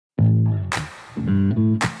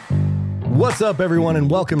What's up, everyone, and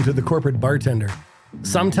welcome to The Corporate Bartender.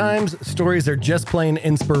 Sometimes stories are just plain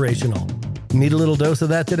inspirational. Need a little dose of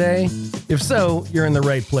that today? If so, you're in the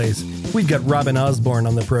right place. We've got Robin Osborn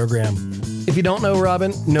on the program. If you don't know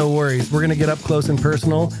Robin, no worries. We're going to get up close and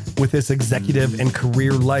personal with this executive and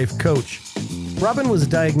career life coach. Robin was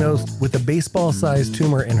diagnosed with a baseball-sized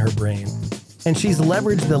tumor in her brain, and she's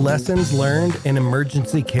leveraged the lessons learned in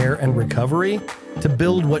emergency care and recovery to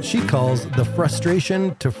build what she calls the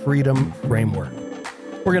frustration to freedom framework.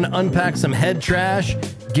 We're going to unpack some head trash,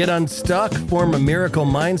 get unstuck, form a miracle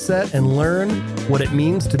mindset, and learn what it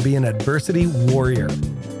means to be an adversity warrior.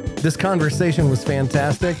 This conversation was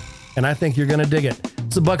fantastic, and I think you're going to dig it.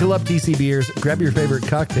 So buckle up, TCBers, grab your favorite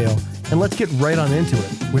cocktail, and let's get right on into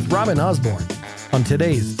it with Robin Osborn on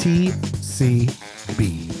today's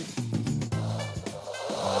TCB.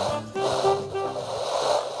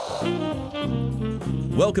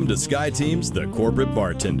 Welcome to SkyTeam's The Corporate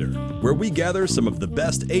Bartender, where we gather some of the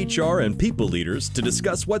best HR and people leaders to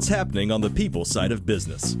discuss what's happening on the people side of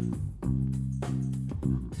business.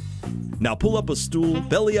 Now pull up a stool,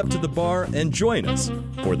 belly up to the bar, and join us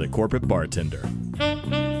for The Corporate Bartender.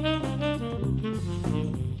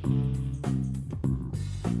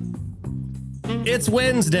 It's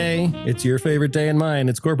Wednesday. It's your favorite day and mine.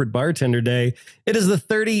 It's Corporate Bartender Day. It is the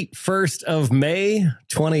 31st of May,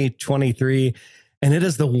 2023. And it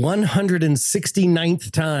is the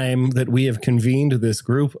 169th time that we have convened this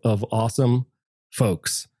group of awesome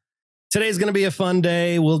folks. Today's going to be a fun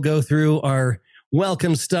day. We'll go through our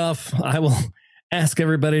welcome stuff. I will ask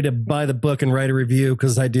everybody to buy the book and write a review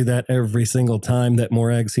because I do that every single time that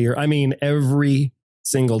Morag's here. I mean, every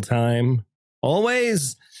single time.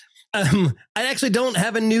 Always. I actually don't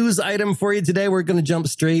have a news item for you today. We're going to jump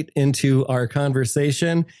straight into our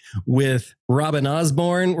conversation with Robin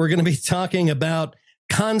Osborn. We're going to be talking about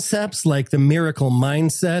concepts like the miracle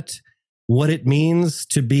mindset, what it means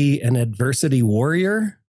to be an adversity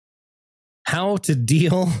warrior, how to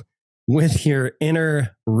deal with your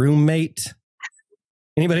inner roommate.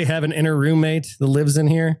 Anybody have an inner roommate that lives in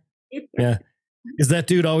here? Yeah. Is that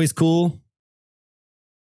dude always cool?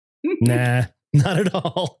 Nah, not at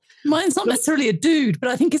all. Mine's not necessarily a dude, but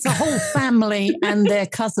I think it's a whole family and their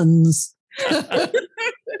cousins.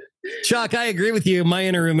 Chuck, I agree with you. My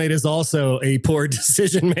inner roommate is also a poor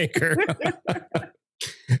decision maker.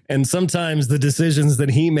 And sometimes the decisions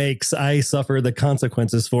that he makes, I suffer the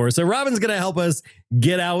consequences for. So Robin's going to help us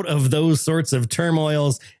get out of those sorts of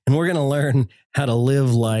turmoils, and we're going to learn how to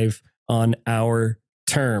live life on our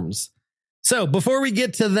terms. So before we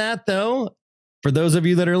get to that, though, for those of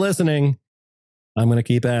you that are listening, I'm going to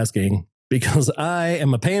keep asking because I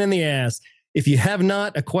am a pain in the ass. If you have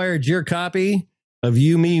not acquired your copy of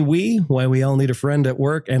You, Me, We, Why We All Need a Friend at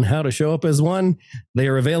Work and How to Show Up as One, they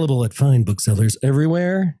are available at fine booksellers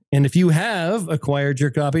everywhere. And if you have acquired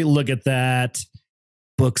your copy, look at that.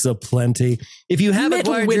 Books aplenty. If you have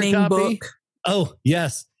acquired your copy, oh,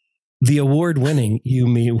 yes, the award-winning You,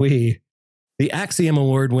 Me, We, the Axiom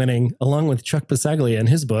Award-winning, along with Chuck Pisaglia in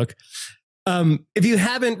his book. If you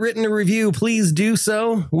haven't written a review, please do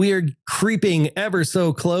so. We are creeping ever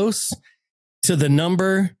so close to the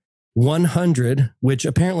number 100, which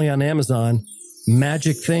apparently on Amazon,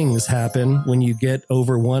 magic things happen when you get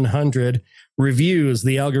over 100 reviews.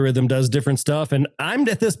 The algorithm does different stuff. And I'm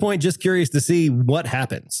at this point just curious to see what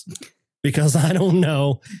happens because I don't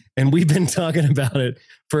know. And we've been talking about it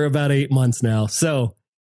for about 8 months now. So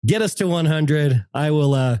get us to 100. I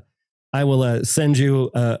will send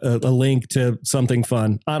you a link to something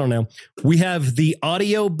fun. I don't know. We have the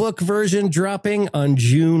audiobook version dropping on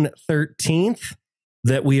June 13th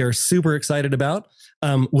that we are super excited about.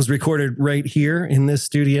 Was recorded right here in this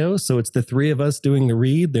studio. So it's the three of us doing the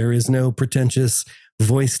read. There is no pretentious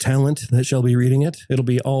voice talent that shall be reading it. It'll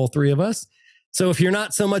be all three of us. So if you're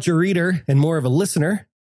not so much a reader and more of a listener,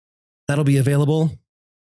 that'll be available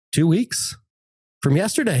 2 weeks from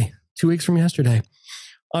yesterday. 2 weeks from yesterday.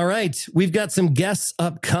 All right, we've got some guests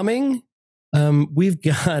upcoming. We've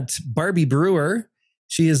got Barbie Brewer.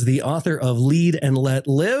 She is the author of Lead and Let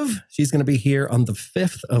Live. She's going to be here on the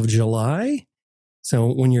 5th of July.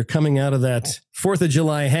 So when you're coming out of that 4th of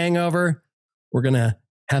July hangover, we're going to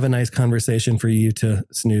have a nice conversation for you to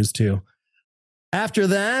snooze to. After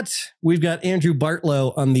that, we've got Andrew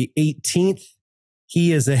Bartlow on the 18th.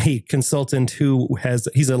 He is a consultant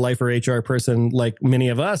he's a life or HR person like many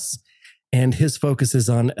of us. And his focus is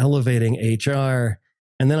on elevating HR.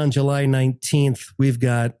 And then on July 19th, we've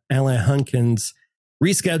got Alain Hunkins,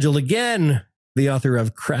 rescheduled again, the author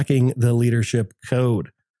of Cracking the Leadership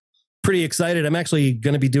Code. Pretty excited. I'm actually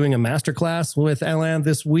going to be doing a masterclass with Alain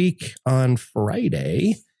this week on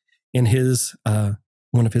Friday in his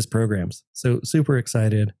one of his programs. So super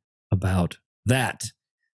excited about that.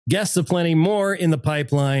 Guests aplenty, more in the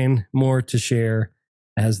pipeline, more to share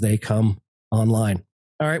as they come online.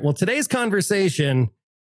 All right. Well, today's conversation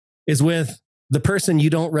is with the person you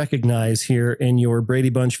don't recognize here in your Brady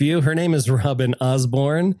Bunch view. Her name is Robin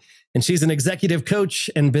Osborn, and she's an executive coach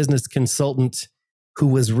and business consultant who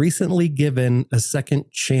was recently given a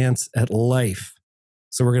second chance at life.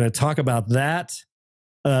 So we're going to talk about that.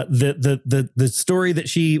 The story that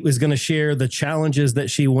she was going to share, the challenges that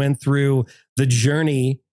she went through, the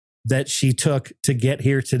journey that she took to get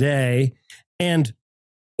here today. And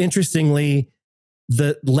interestingly,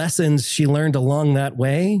 the lessons she learned along that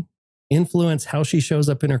way influence how she shows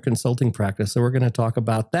up in her consulting practice. So we're going to talk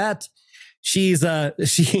about that. She's got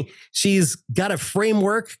a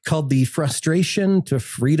framework called the Frustration to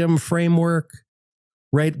Freedom Framework.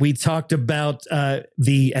 Right. We talked about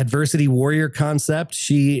the adversity warrior concept.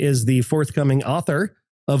 She is the forthcoming author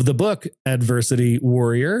of the book Adversity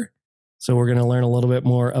Warrior. So we're going to learn a little bit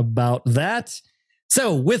more about that.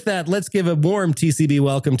 So with that, let's give a warm TCB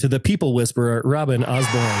welcome to the People Whisperer, Robin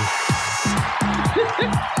Osborn.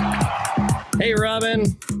 Hey, Robin.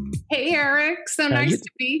 Hey, Eric. So nice to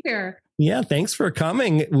be here. Yeah, thanks for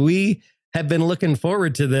coming. We have been looking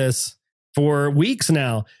forward to this for weeks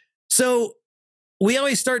now. So we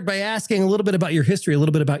always start by asking a little bit about your history, a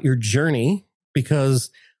little bit about your journey,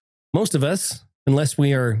 because most of us, unless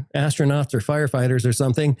we are astronauts or firefighters or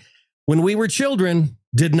something, when we were children,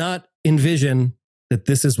 did not envision that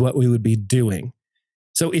this is what we would be doing.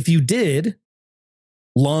 So if you did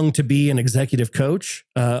long to be an executive coach,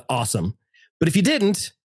 awesome. But if you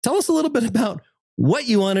didn't, tell us a little bit about what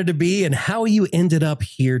you wanted to be and how you ended up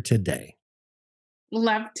here today.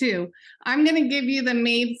 Love to. I'm going to give you the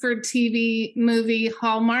made-for-TV movie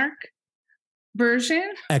Hallmark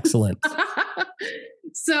version. Excellent.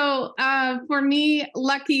 So for me,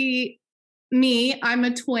 lucky me, I'm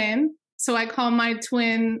a twin. So I call my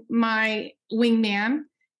twin my wingman.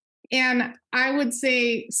 And I would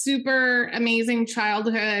say super amazing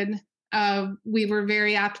childhood. We were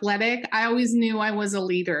very athletic. I always knew I was a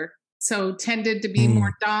leader. So tended to be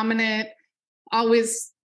more dominant,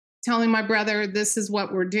 always telling my brother, this is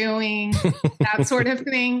what we're doing, that sort of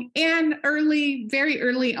thing. And very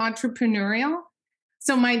early entrepreneurial.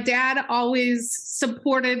 So my dad always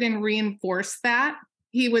supported and reinforced that.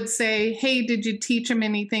 He would say, hey, did you teach him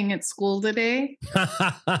anything at school today?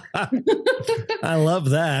 I love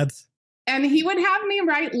that. And he would have me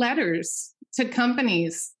write letters to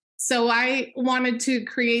companies. So I wanted to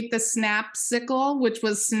create the Snapsicle, which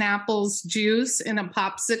was Snapple's juice in a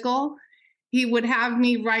popsicle. He would have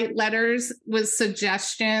me write letters with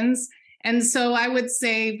suggestions. And so I would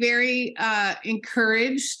say very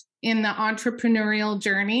encouraged in the entrepreneurial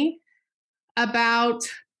journey. About,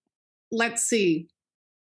 let's see,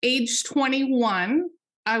 age 21,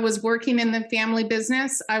 I was working in the family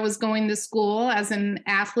business. I was going to school as an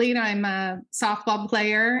athlete. I'm a softball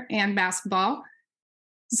player and basketball.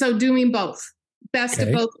 So doing both, best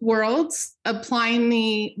of both worlds, applying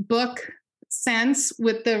the book sense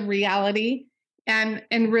with the reality and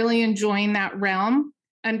really enjoying that realm.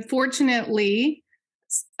 Unfortunately,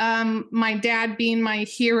 my dad being my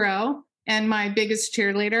hero and my biggest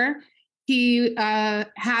cheerleader, he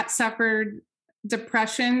had suffered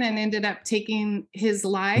depression and ended up taking his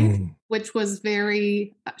life, which was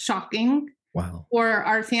very shocking for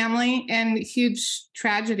our family and huge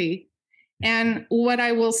tragedy. And what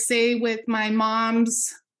I will say with my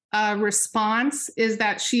mom's response is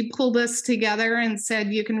that she pulled us together and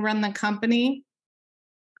said, you can run the company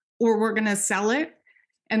or we're going to sell it.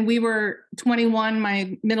 And we were 21.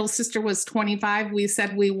 My middle sister was 25. We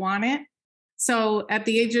said we want it. So at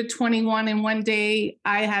the age of 21 and one day,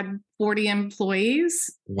 I had 40 employees.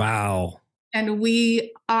 Wow. And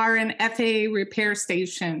we are an FAA repair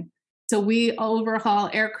station. So we overhaul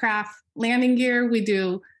aircraft landing gear. We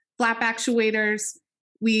do flap actuators.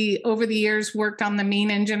 We, over the years, worked on the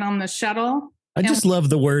main engine on the shuttle. I just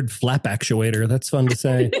love the word flap actuator. That's fun to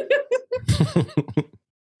say.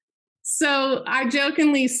 So I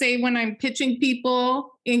jokingly say when I'm pitching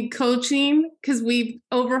people in coaching, because we've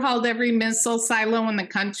overhauled every missile silo in the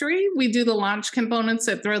country, we do the launch components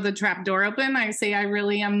that throw the trap door open. I say, I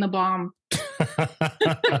really am the bomb.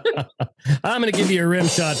 I'm going to give you a rim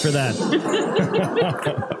shot for that.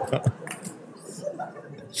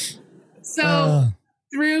 So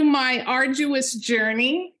through my arduous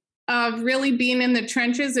journey of really being in the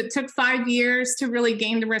trenches, it took 5 years to really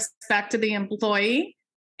gain the respect of the employee.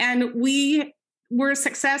 And we were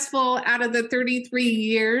successful out of the 33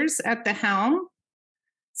 years at the helm,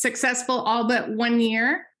 successful all but 1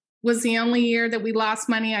 year was the only year that we lost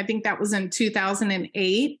money. I think that was in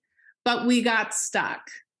 2008, but we got stuck.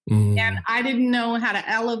 And I didn't know how to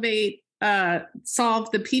elevate,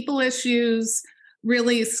 solve the people issues,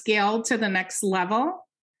 really scale to the next level.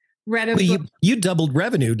 You doubled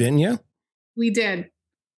revenue, didn't you? We did.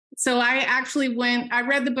 So I actually I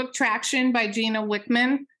read the book Traction by Gino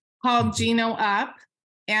Wickman, called Gino Up,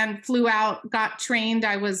 and flew out, got trained.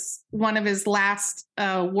 I was one of his last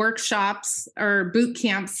workshops or boot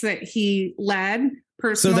camps that he led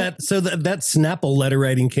personally. So that Snapple letter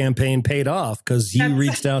writing campaign paid off because you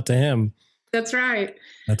reached out to him. That's right.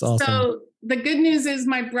 That's awesome. So the good news is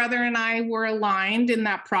my brother and I were aligned in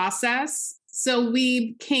that process. So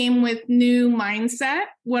we came with new mindset,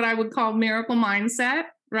 what I would call miracle mindset,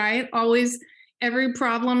 right? Always, every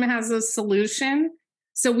problem has a solution.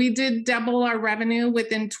 So we did double our revenue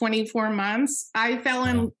within 24 months. I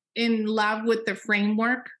fell in love with the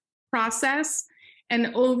framework process.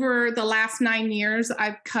 And over the last 9 years,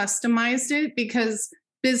 I've customized it because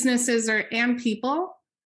businesses and people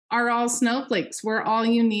are all snowflakes. We're all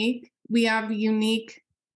unique. We have unique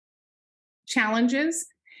challenges.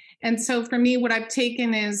 And so for me, what I've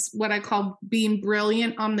taken is what I call being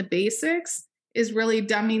brilliant on the basics, is really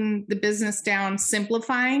dumbing the business down,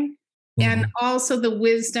 simplifying, and also the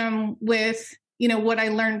wisdom with, what I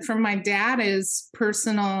learned from my dad is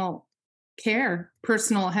personal care,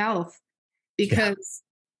 personal health, because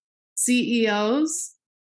CEOs,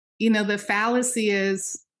 the fallacy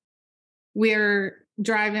is we're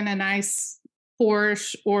driving a nice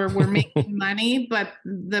Porsche or we're making money, but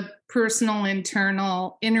the personal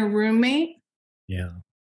inner roommate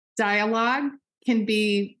dialogue can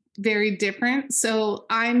be very different. So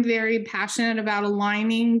I'm very passionate about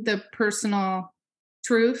aligning the personal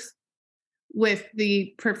truth with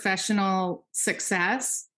the professional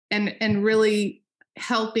success and really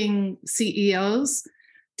helping CEOs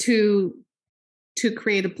to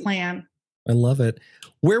create a plan. I love it.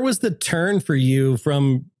 Where was the turn for you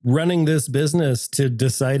from running this business to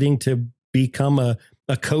deciding to become a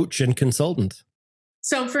coach and consultant?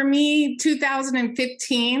 So for me,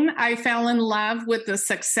 2015, I fell in love with the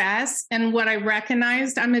success. And what I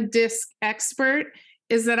recognized, I'm a disc expert,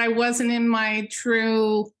 is that I wasn't in my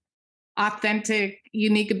true, authentic,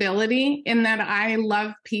 unique ability, in that I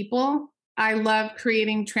love people. I love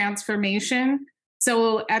creating transformation.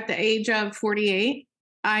 So at the age of 48,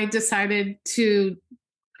 I decided to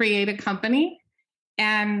create a company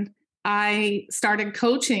and I started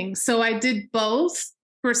coaching. So I did both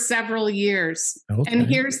for several years. Okay. And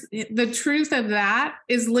here's the truth of that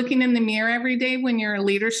is looking in the mirror every day when you're a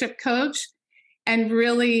leadership coach and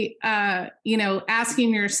really,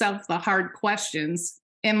 asking yourself the hard questions.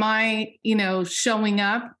 Am I, showing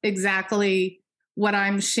up exactly what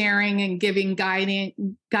I'm sharing and giving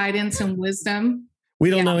guidance and wisdom? We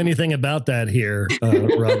don't know anything about that here,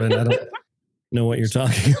 Robin. I don't know what you're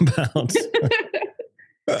talking about.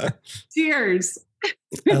 Cheers.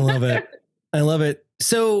 I love it. I love it.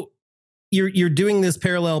 So you're doing this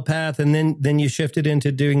parallel path, and then you shifted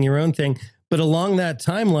into doing your own thing. But along that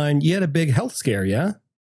timeline, you had a big health scare, yeah?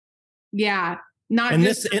 Yeah. And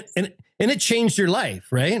it changed your life,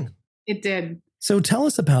 right? It did. So tell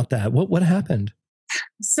us about that. What happened?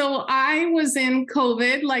 So I was in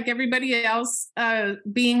COVID, like everybody else,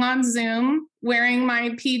 being on Zoom, wearing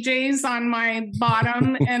my PJs on my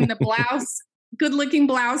bottom and the blouse, good-looking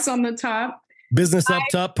blouse on the top. Business up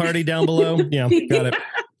top, party down below. Yeah, got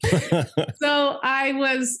it. So I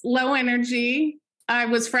was low energy. I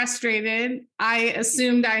was frustrated. I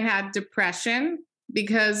assumed I had depression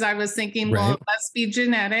because I was thinking, well, it must be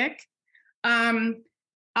genetic.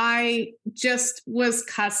 I just was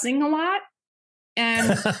cussing a lot.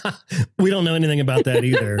 And we don't know anything about that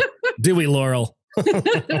either. Do we, Laurel?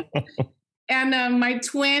 And my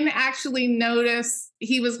twin actually noticed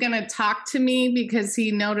he was going to talk to me because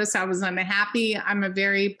he noticed I was unhappy. I'm a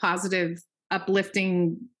very positive,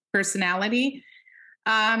 uplifting personality.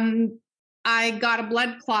 I got a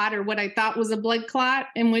blood clot, or what I thought was a blood clot,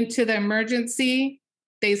 and went to the emergency.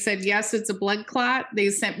 They said, yes, it's a blood clot. They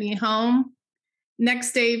sent me home.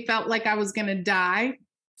 Next day, felt like I was going to die.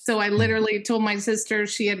 So I literally told my sister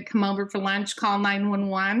she had come over for lunch, call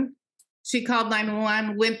 911. She called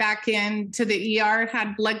 911, went back in to the ER,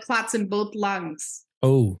 had blood clots in both lungs.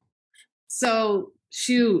 Oh. So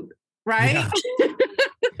shoot, right? Yeah.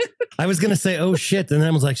 I was going to say, oh shit. And then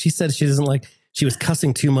I was like, she said she was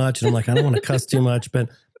cussing too much. And I'm like, I don't want to cuss too much, but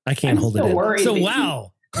I can't hold it in. So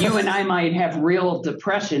wow. You and I might have real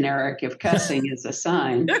depression, Eric, if cussing is a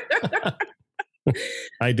sign.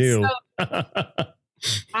 I do. So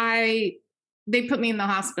they put me in the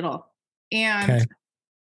hospital and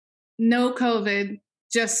no COVID,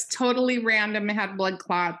 just totally random, had blood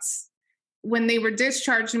clots. When they were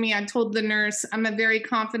discharging me, I told the nurse, I'm a very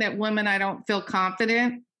confident woman. I don't feel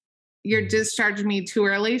confident. You're discharging me too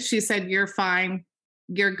early. She said, you're fine.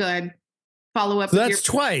 You're good. Follow up. So that's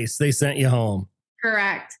twice they sent you home.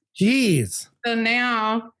 Correct. Jeez. So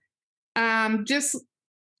now, just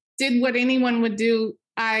did what anyone would do.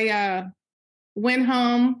 I went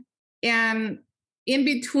home, and in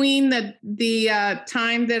between the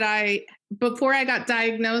time that before I got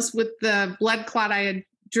diagnosed with the blood clot, I had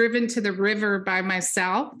driven to the river by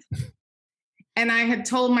myself. And I had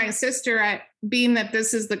told my sister, being that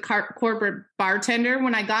this is the corporate bartender,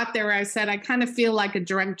 when I got there, I said, I kind of feel like a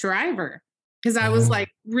drunk driver, because I was like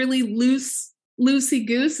really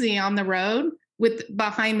loosey-goosey on the road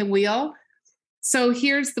behind the wheel. So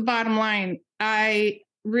here's the bottom line. I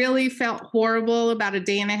really felt horrible about a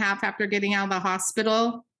day and a half after getting out of the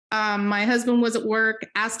hospital. My husband was at work,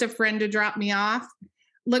 asked a friend to drop me off,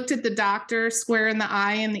 looked at the doctor square in the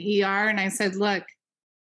eye in the ER, and I said, look,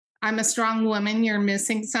 I'm a strong woman. You're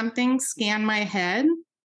missing something. Scan my head.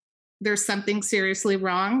 There's something seriously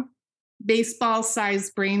wrong.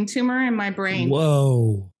 Baseball-sized brain tumor in my brain.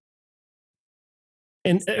 Whoa.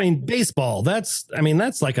 And I mean, baseball, that's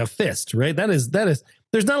like a fist, right? That is,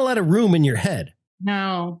 there's not a lot of room in your head.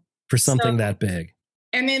 No. For something that big.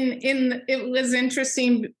 And it was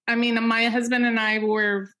interesting. I mean, my husband and I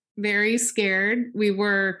were very scared. We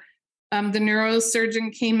were, the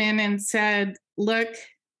neurosurgeon came in and said, look,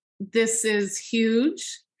 this is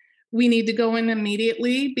huge. We need to go in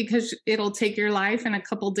immediately because it'll take your life in a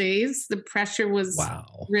couple days. The pressure was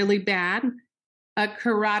really bad. A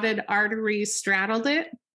carotid artery straddled it.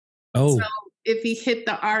 Oh. So if he hit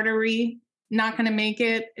the artery, not going to make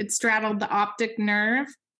it. It straddled the optic nerve.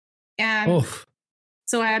 And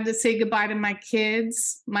so I had to say goodbye to my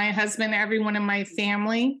kids, my husband, everyone in my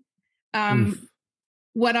family.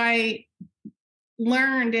 What I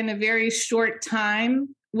learned in a very short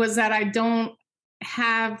time was that I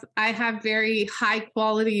have very high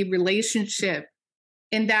quality relationship,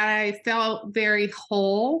 in that I felt very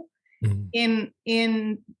whole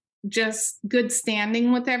in just good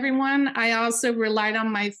standing with everyone. I also relied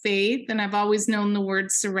on my faith, and I've always known the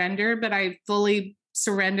word surrender, but I fully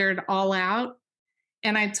surrendered all out.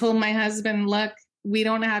 And I told my husband, look, we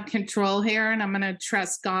don't have control here, and I'm going to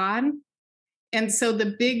trust God. And so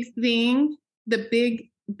the big thing, the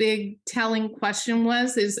big telling question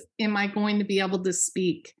is, am I going to be able to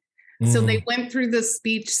speak? So they went through the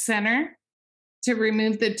speech center to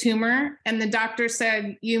remove the tumor. And the doctor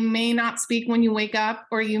said, you may not speak when you wake up,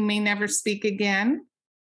 or you may never speak again.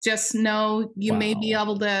 Just know you may be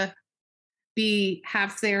able to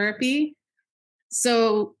have therapy.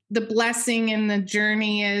 So the blessing in the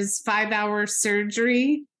journey is 5-hour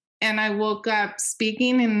surgery. And I woke up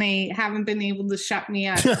speaking, and they haven't been able to shut me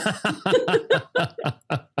up.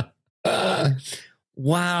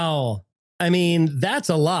 Wow. I mean, that's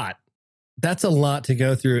a lot. That's a lot to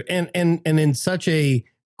go through. And in such a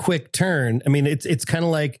quick turn. I mean, it's kind of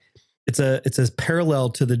like it's a parallel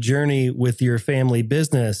to the journey with your family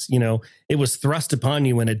business. You know, it was thrust upon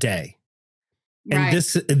you in a day. And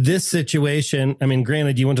this situation, I mean,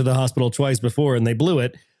 granted, you went to the hospital twice before and they blew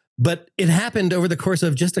it, but it happened over the course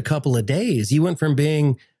of just a couple of days. You went from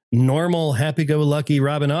being normal, happy-go-lucky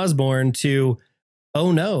Robin Osborn to,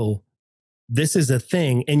 oh no, this is a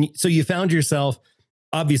thing. And so you found yourself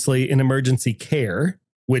obviously in emergency care,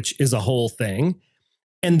 which is a whole thing.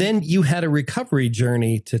 And then you had a recovery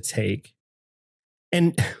journey to take.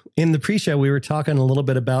 And in the pre-show, we were talking a little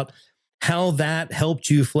bit about how that helped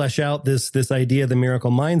you flesh out this idea of the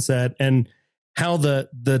miracle mindset, and how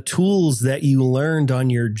the tools that you learned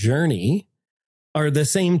on your journey are the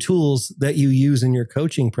same tools that you use in your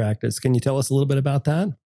coaching practice. Can you tell us a little bit about that?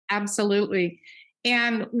 Absolutely.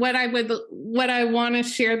 And what I want to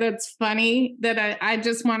share that's funny, that I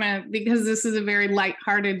just want to, because this is a very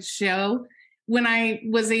lighthearted show. When I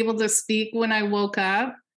was able to speak, when I woke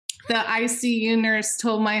up, the ICU nurse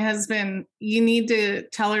told my husband, you need to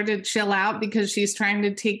tell her to chill out because she's trying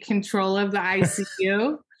to take control of the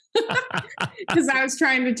ICU. Because I was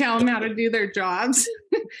trying to tell them how to do their jobs.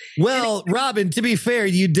 Well, Robin, to be fair,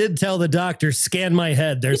 you did tell the doctor, scan my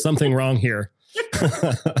head. There's something wrong here.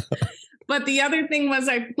 But the other thing was,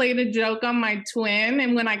 I played a joke on my twin.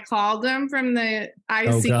 And when I called him from the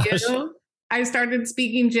ICU, I started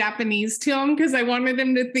speaking Japanese to him because I wanted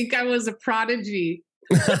him to think I was a prodigy.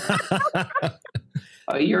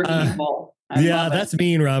 Oh, you're evil. Yeah, that's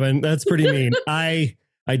mean, Robin. That's pretty mean. I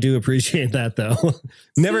do appreciate that, though.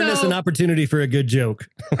 Never miss an opportunity for a good joke.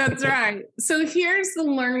 That's right. So here's the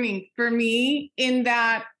learning for me, in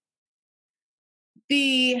that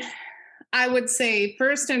I would say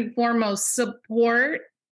first and foremost, support.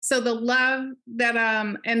 So the love that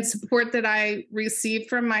and support that I received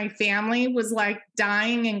from my family was like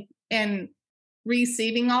dying and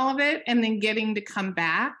receiving all of it and then getting to come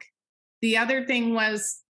back. The other thing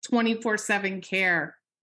was 24/7 care.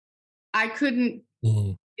 I couldn't,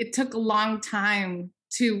 it took a long time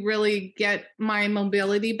to really get my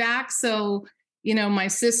mobility back. So, you know, my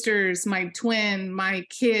sisters, my twin, my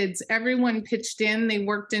kids, everyone pitched in, they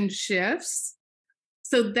worked in shifts.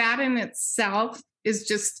 So that in itself is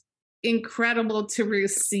just incredible to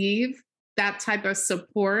receive that type of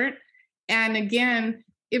support. And again,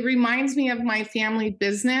 it reminds me of my family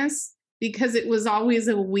business because it was always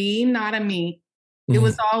a we, not a me. It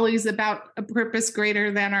was always about a purpose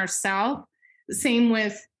greater than ourselves. Same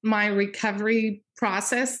with my recovery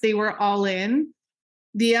process. They were all in.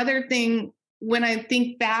 The other thing, when I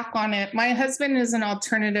think back on it, my husband is an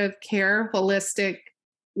alternative care, holistic,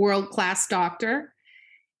 world-class doctor.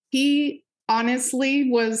 He honestly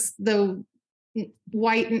was the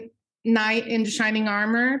white knight in shining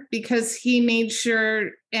armor because he made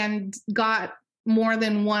sure and got more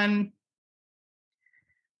than one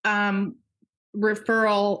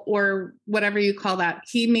referral or whatever you call that.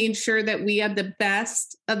 He made sure that we had the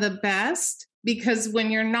best of the best, because when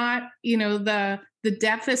you're not, you know, the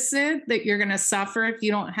deficit that you're going to suffer if you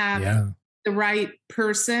don't have the right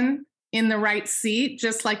person in the right seat,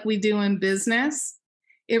 just like we do in business.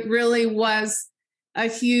 It really was a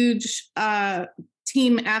huge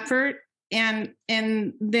team effort. And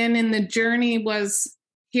then in the journey was,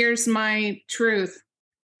 here's my truth.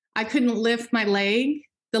 I couldn't lift my leg.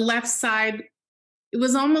 The left side, it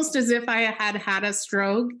was almost as if I had a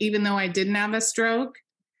stroke, even though I didn't have a stroke.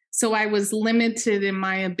 So I was limited in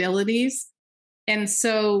my abilities. And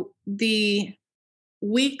so the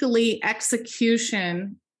weekly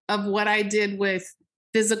execution of what I did with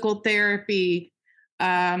physical therapy,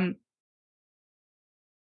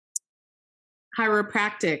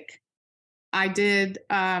 chiropractic, I did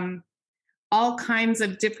all kinds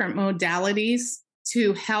of different modalities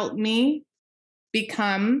to help me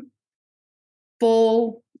become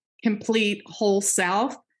full, complete, whole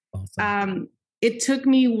self. Awesome. It took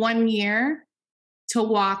me 1 year to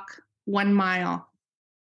walk 1 mile.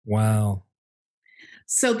 Wow.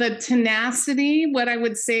 So the tenacity, what I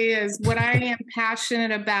would say is what I am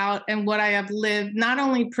passionate about and what I have lived, not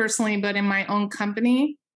only personally, but in my own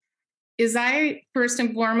company, is I first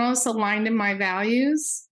and foremost aligned in my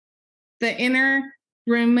values. The inner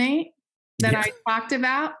roommate that I talked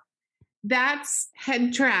about, that's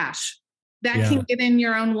head trash. That can get in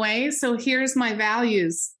your own way. So here's my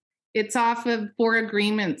values. It's off of 4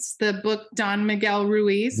 Agreements, the book Don Miguel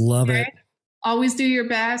Ruiz. Love it. Always do your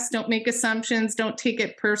best. Don't make assumptions. Don't take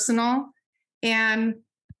it personal. And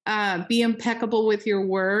be impeccable with your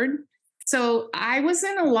word. So I was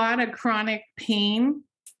in a lot of chronic pain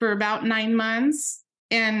for about 9 months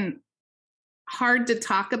and hard to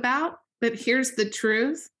talk about. But here's the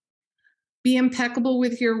truth. Be impeccable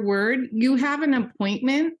with your word. You have an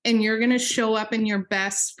appointment and you're going to show up in your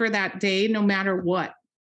best for that day, no matter what.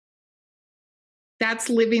 That's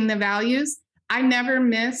living the values. I never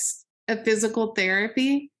missed a physical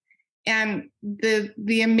therapy. And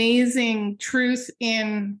the amazing truth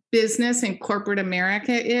in business and corporate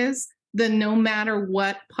America is the no matter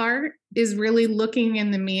what part is really looking in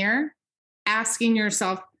the mirror, asking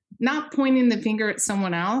yourself, not pointing the finger at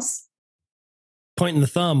someone else. Pointing the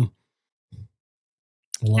thumb.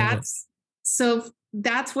 So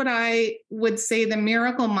that's what I would say the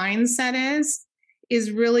miracle mindset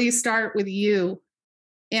is really start with you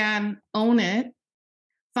and own it.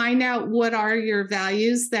 Find out what are your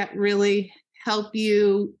values that really help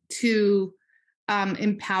you to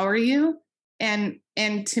empower you. And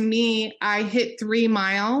to me, I hit 3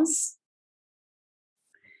 miles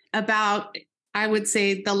about, I would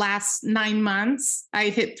say the last 9 months, I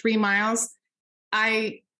hit 3 miles.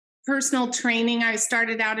 Personal training, I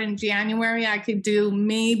started out in January. I could do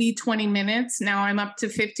maybe 20 minutes. Now I'm up to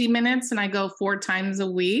 50 minutes and I go 4 times a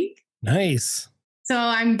week. Nice. So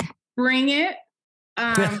I'm bring it.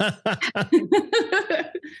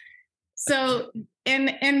 So,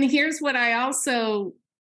 and here's what I also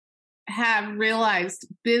have realized.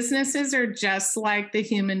 Businesses are just like the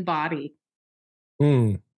human body.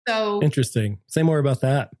 So interesting. Say more about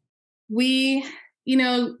that. We,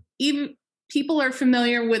 even people are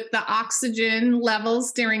familiar with the oxygen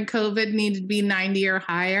levels during COVID needed to be 90 or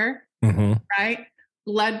higher, right?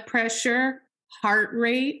 Blood pressure, heart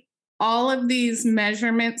rate, all of these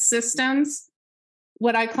measurement systems,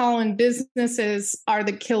 what I call in businesses are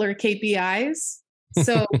the killer KPIs.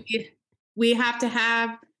 So we have to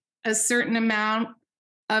have a certain amount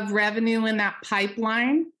of revenue in that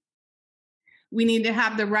pipeline. We need to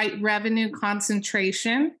have the right revenue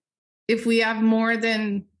concentration. If we have more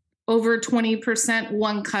than over 20%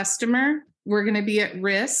 one customer, we're going to be at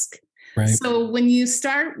risk. Right. So when you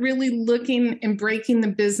start really looking and breaking the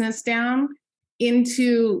business down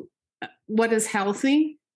into what is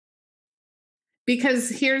healthy, because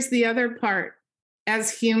here's the other part.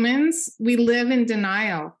 As humans, we live in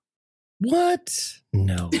denial. What?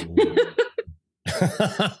 No.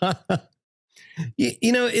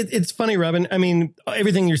 It's funny, Robin. I mean,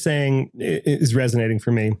 everything you're saying is resonating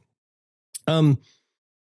for me.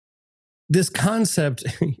 This concept,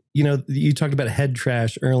 you talked about head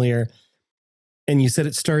trash earlier, and you said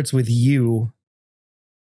it starts with you.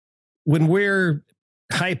 When we're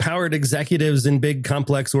high-powered executives in big,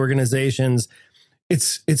 complex organizations,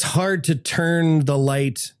 it's hard to turn the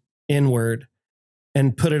light inward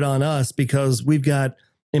and put it on us because we've got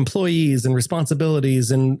employees and responsibilities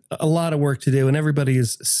and a lot of work to do, and everybody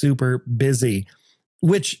is super busy,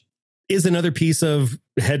 which is another piece of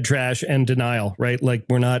head trash and denial, right? Like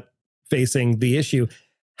we're not facing the issue.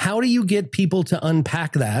 How do you get people to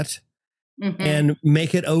unpack that and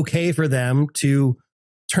make it okay for them to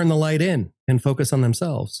turn the light in and focus on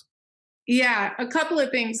themselves? Yeah, a couple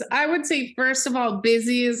of things. I would say, first of all,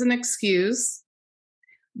 busy is an excuse.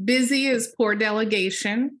 Busy is poor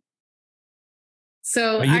delegation.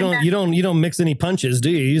 So you don't mix any punches, do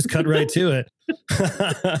you? You just cut right to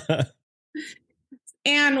it.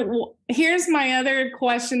 And here's my other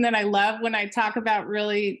question that I love when I talk about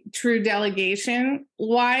really true delegation.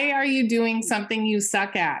 Why are you doing something you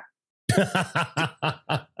suck at?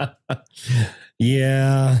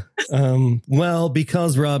 Yeah. Well,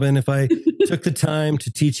 because Robin, if I took the time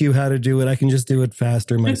to teach you how to do it, I can just do it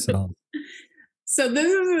faster myself. So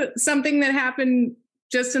this is something that happened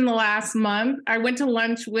just in the last month. I went to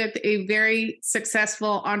lunch with a very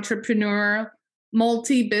successful entrepreneur,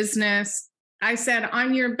 multi-business. I said,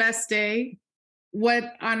 on your best day, what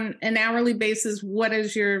on an hourly basis, what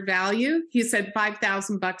is your value? He said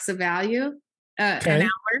 $5,000 of value an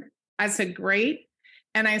hour. I said, great.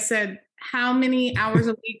 And I said, how many hours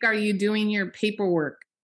a week are you doing your paperwork?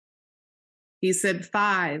 He said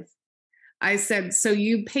 5. I said, so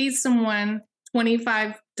you pay someone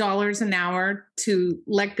 $25 an hour to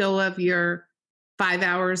let go of your 5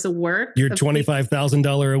 hours of work. Your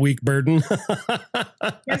 $25,000 a week burden.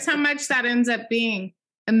 Guess how much that ends up being?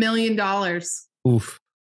 $1 million. Oof.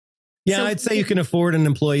 Yeah, so I'd say you can afford an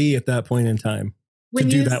employee at that point in time to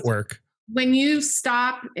do that work. When you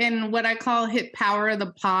stop and what I call hit power of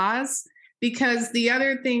the pause, because the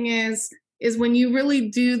other thing is when you really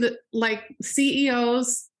do the, like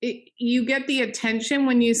CEOs, you get the attention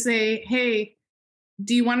when you say, hey,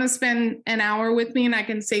 do you want to spend an hour with me and I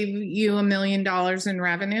can save you $1 million in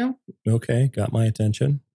revenue? Okay, got my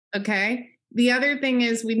attention. Okay. The other thing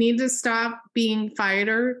is we need to stop being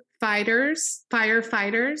firefighters,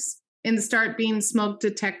 and start being smoke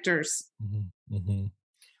detectors. Mm-hmm. Mm-hmm.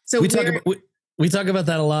 So we talk about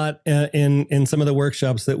that a lot in some of the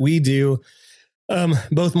workshops that we do.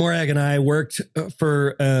 Both Morag and I worked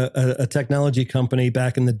for a technology company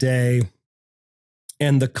back in the day,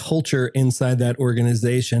 and the culture inside that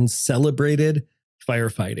organization celebrated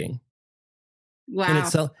firefighting. Wow.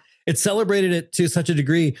 And it celebrated it to such a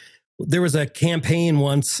degree. There was a campaign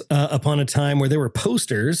once upon a time where there were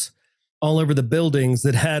posters all over the buildings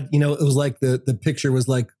that had, it was like the picture was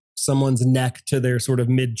like someone's neck to their sort of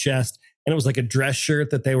mid chest. And it was like a dress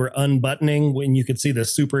shirt that they were unbuttoning when you could see the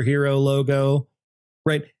superhero logo,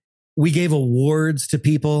 right? We gave awards to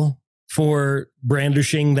people for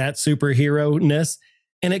brandishing that superhero-ness.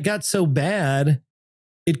 And it got so bad,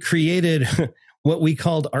 it created what we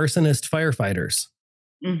called arsonist firefighters.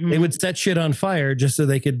 Mm-hmm. They would set shit on fire just so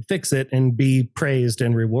they could fix it and be praised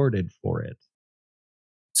and rewarded for it.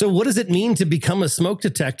 So what does it mean to become a smoke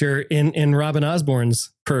detector in Robin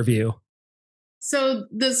Osborn's purview? So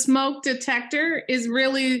the smoke detector is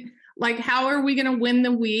really like, how are we going to win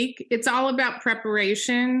the week? It's all about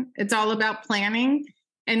preparation. It's all about planning.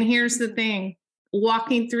 And here's the thing,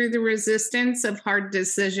 walking through the resistance of hard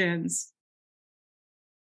decisions.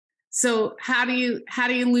 So how do you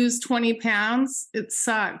lose 20 pounds? It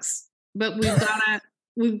sucks, but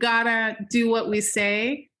we've gotta do what we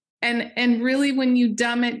say. And really, when you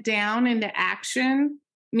dumb it down into action,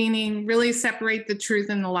 meaning really separate the truth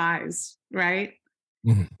and the lies, right?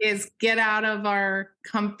 Mm-hmm. Is get out of our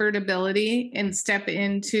comfortability and step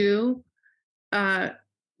into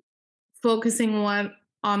focusing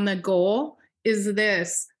on the goal. Is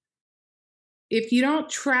this: if you don't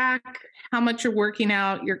track how much you're working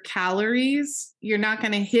out, your calories, you're not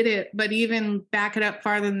going to hit it. But even back it up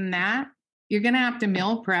farther than that, you're going to have to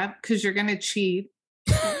meal prep because you're going to cheat.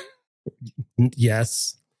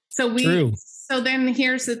 Yes. So then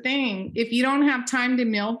here's the thing. If you don't have time to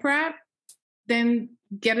meal prep, then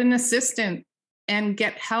get an assistant and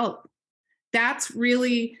get help. That's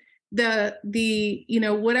really the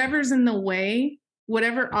whatever's in the way,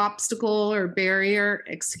 whatever obstacle or barrier,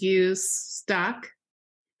 excuse, stuck.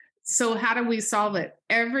 So how do we solve it?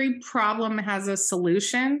 Every problem has a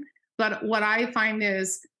solution. But what I find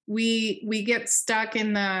is we get stuck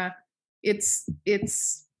in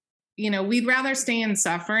we'd rather stay in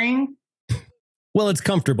suffering. Well, it's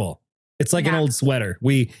comfortable. It's like an old sweater.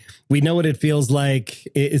 We know what it feels like.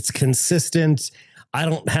 It's consistent. I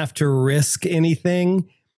don't have to risk anything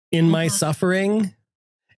in my suffering.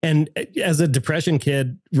 And as a depression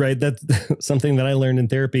kid, right, that's something that I learned in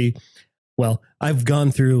therapy. Well, I've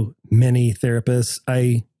gone through many therapists.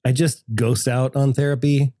 I just ghost out on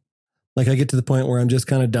therapy. Like I get to the point where I'm just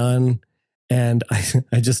kind of done and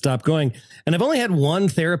I just stop going. And I've only had one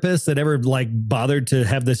therapist that ever like bothered to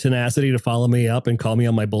have the tenacity to follow me up and call me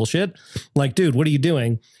on my bullshit. Like, dude, what are you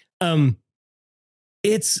doing?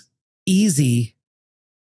 It's easy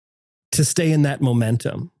to stay in that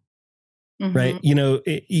momentum, right? You know,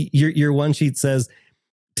 your one sheet says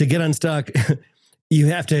to get unstuck, you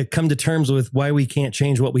have to come to terms with why we can't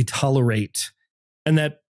change what we tolerate. And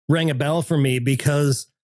that rang a bell for me because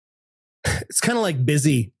it's kind of like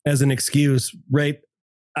busy as an excuse, right?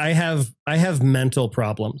 I have mental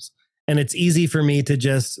problems and it's easy for me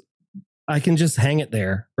to I can just hang it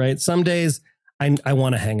there, right? Some days I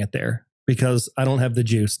want to hang it there because I don't have the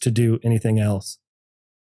juice to do anything else,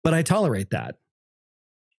 but I tolerate that.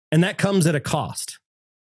 And that comes at a cost.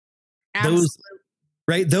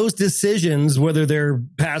 Absolutely. Those decisions, whether they're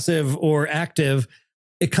passive or active,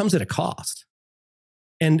 it comes at a cost.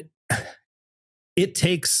 And it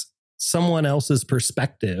takes someone else's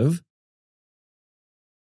perspective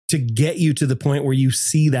to get you to the point where you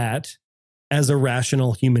see that as a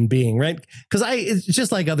rational human being, right? Because it's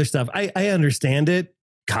just like other stuff. I understand it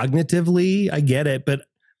cognitively. I get it. But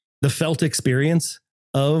the felt experience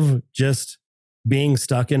of just being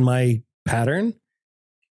stuck in my pattern,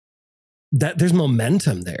 that there's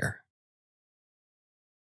momentum there.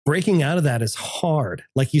 Breaking out of that is hard.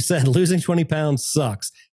 Like you said, losing 20 pounds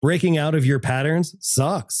sucks. Breaking out of your patterns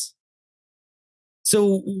sucks.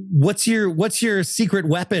 So what's your secret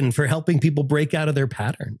weapon for helping people break out of their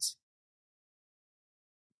patterns?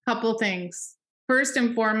 Couple things. First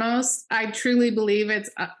and foremost, I truly believe it's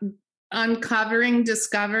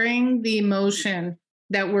discovering the emotion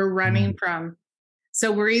that we're running from.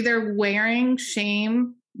 So we're either wearing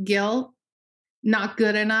shame, guilt, not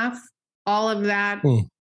good enough, all of that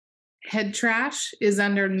head trash is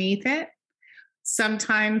underneath it.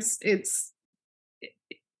 Sometimes it's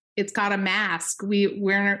got a mask.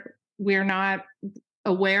 We're not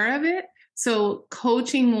aware of it. So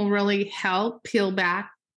coaching will really help peel back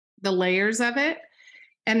the layers of it.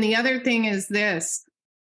 And the other thing is this,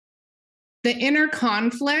 the inner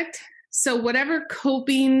conflict. So whatever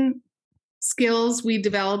coping skills we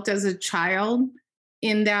developed as a child,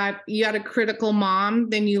 in that you had a critical mom,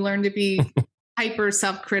 then you learn to be hyper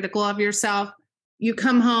self-critical of yourself. You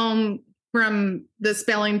come home from the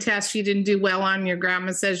spelling test you didn't do well on, your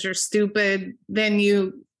grandma says you're stupid, then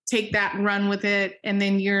you take that and run with it, and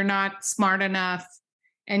then you're not smart enough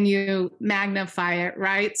and you magnify it,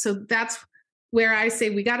 right? So that's where I say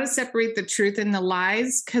we got to separate the truth and the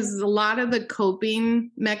lies, because a lot of the coping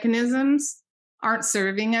mechanisms aren't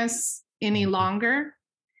serving us any longer.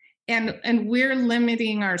 And we're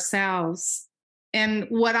limiting ourselves. And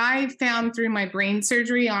what I found through my brain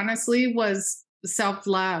surgery, honestly, was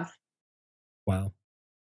self-love. Wow.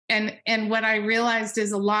 And what I realized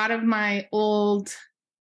is a lot of my old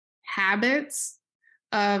habits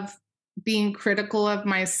of being critical of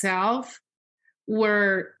myself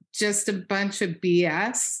were just a bunch of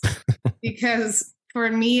BS. Because for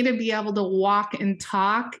me to be able to walk and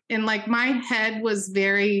talk, and like my head was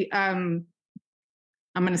very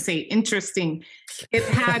I'm going to say interesting. It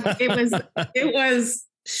was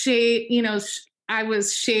shaved, I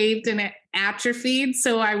was shaved and it atrophied.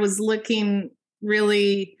 So I was looking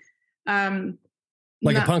really,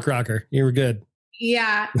 like a punk rocker. You were good.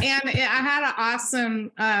 Yeah. And I had an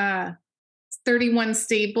awesome, 31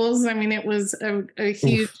 staples. I mean, it was a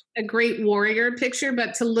huge, a great warrior picture,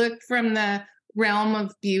 but to look from the realm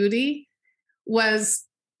of beauty was,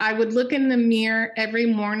 I would look in the mirror every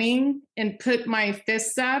morning and put my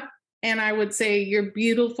fists up and I would say, you're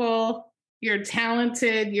beautiful, you're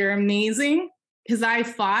talented, you're amazing. Because I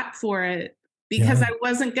fought for it, because I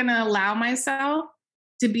wasn't going to allow myself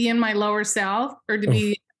to be in my lower self or to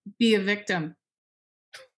be a victim.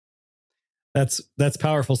 That's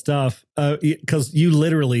powerful stuff. Because you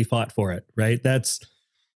literally fought for it, right? That's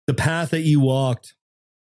the path that you walked.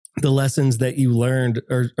 The lessons that you learned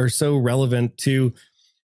are so relevant to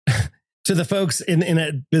the folks in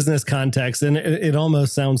a business context. And it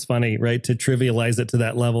almost sounds funny, right? To trivialize it to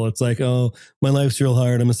that level. It's like, oh, my life's real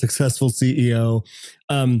hard. I'm a successful CEO.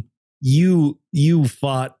 You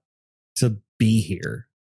fought to be here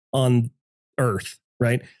on earth,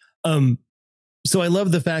 right? So I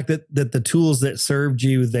love the fact that the tools that served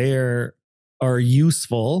you there are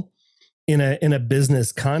useful in a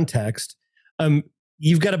business context.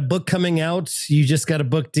 You've got a book coming out. You just got a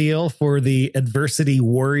book deal for the Adversity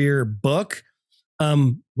Warrior book.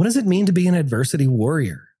 What does it mean to be an adversity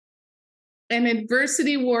warrior? An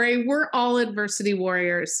adversity warrior, we're all adversity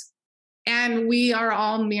warriors, and we are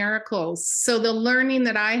all miracles. So the learning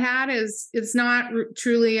that I had is it's not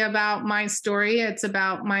truly about my story. It's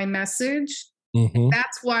about my message. Mm-hmm.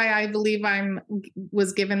 That's why I believe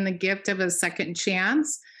was given the gift of a second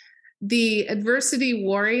chance. The adversity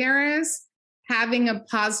warrior is having a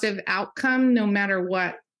positive outcome no matter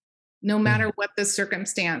what the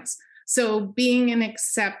circumstance. So being in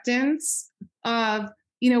acceptance of,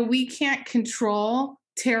 we can't control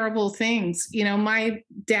terrible things. My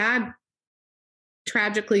dad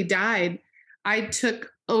tragically died. I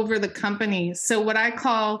took over the company. So what I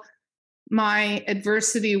call my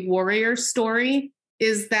adversity warrior story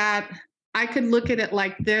is that I could look at it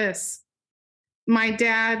like this. My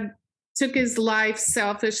dad took his life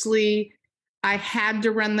selfishly. I had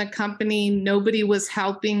to run the company. Nobody was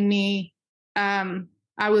helping me.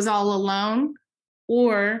 I was all alone.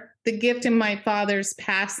 Or the gift in my father's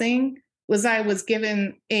passing was I was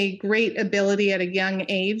given a great ability at a young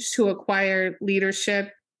age to acquire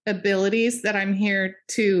leadership abilities that I'm here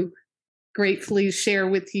to gratefully share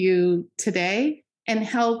with you today and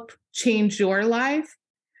help change your life.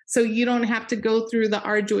 So you don't have to go through the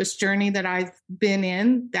arduous journey that I've been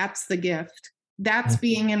in. That's the gift. That's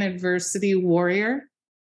being an adversity warrior.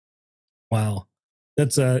 Wow.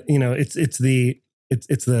 That's it's the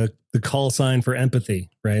call sign for empathy,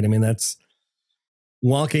 right? I mean, that's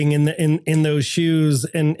walking in those shoes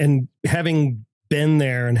and having been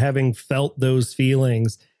there and having felt those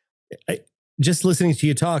feelings. Just listening to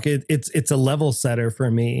you talk, it's a level setter for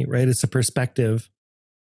me, right? It's a perspective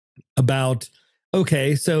about,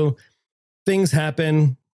 okay, so things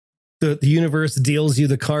happen. The universe deals you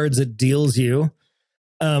the cards it deals you.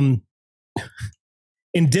 In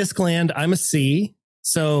Discland, I'm a C,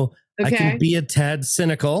 so okay. I can be a tad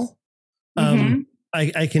cynical.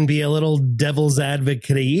 I can be a little devil's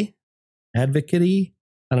advocate-y. I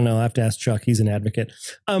don't know. I have to ask Chuck. He's an advocate.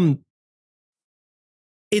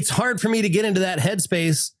 It's hard for me to get into that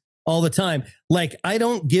headspace all the time. Like, I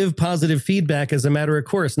don't give positive feedback as a matter of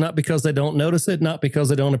course, not because I don't notice it, not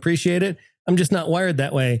because I don't appreciate it. I'm just not wired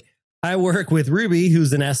that way. I work with Ruby,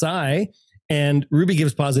 who's an SI, and Ruby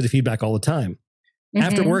gives positive feedback all the time. Mm-hmm.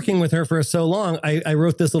 After working with her for so long, I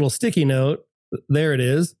wrote this little sticky note. There it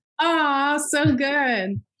is. Oh, so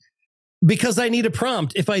good. Because I need a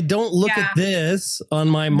prompt. If I don't look at this on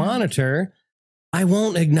my monitor, I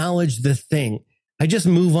won't acknowledge the thing. I just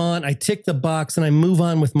move on. I tick the box and I move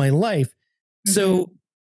on with my life. Mm-hmm. So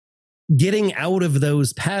getting out of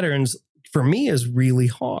those patterns for me is really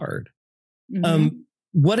hard. Mm-hmm.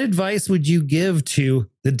 What advice would you give to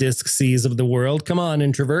the disc C's of the world? Come on,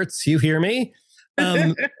 introverts, you hear me?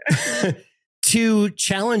 To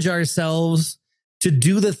challenge ourselves to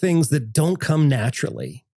do the things that don't come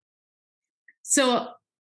naturally. So a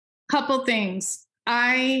couple things.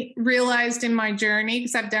 I realized in my journey,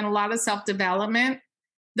 because I've done a lot of self-development,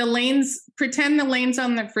 pretend the lanes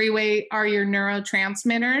on the freeway are your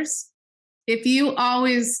neurotransmitters. If you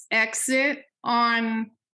always exit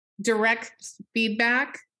on direct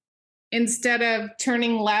feedback instead of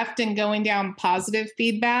turning left and going down positive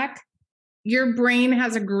feedback, your brain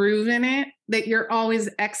has a groove in it that you're always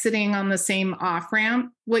exiting on the same off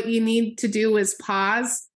ramp. What you need to do is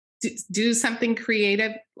pause, do something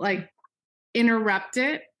creative, like interrupt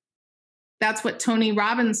it. That's what Tony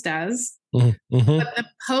Robbins does. Mm-hmm. But the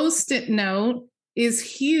Post-it note is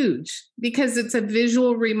huge because it's a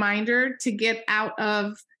visual reminder to get out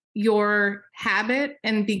of your habit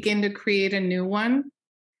and begin to create a new one.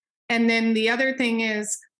 And then the other thing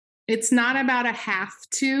is, it's not about a have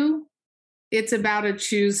to, it's about a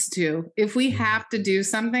choose to. If we have to do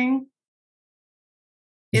something,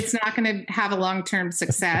 it's not going to have a long-term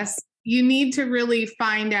success. You need to really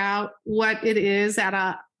find out what it is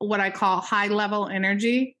at what I call high level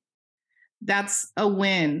energy. That's a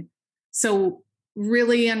win. So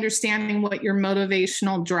really understanding what your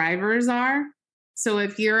motivational drivers are. So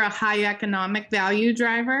if you're a high economic value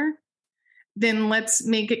driver, then let's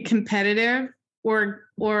make it competitive. Or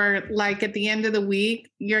like at the end of the week,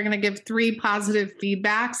 you're going to give 3 positive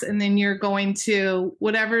feedbacks, and then you're going to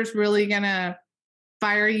whatever's really going to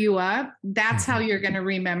fire you up. That's how you're going to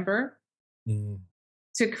remember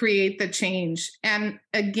to create the change. And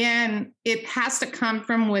again, it has to come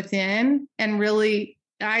from within, and really,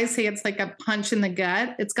 I say it's like a punch in the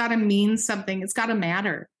gut. It's got to mean something. It's got to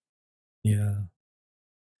matter. Yeah.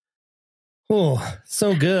 Oh,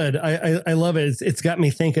 so good. I love it. It's got me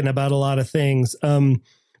thinking about a lot of things. When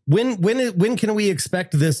can we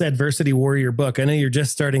expect this Adversity Warrior book? I know you're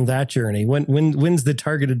just starting that journey. When's the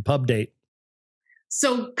targeted pub date?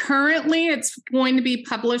 So currently it's going to be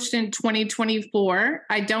published in 2024.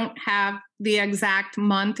 I don't have the exact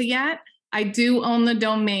month yet. I do own the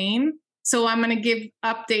domain. So I'm going to give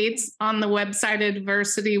updates on the website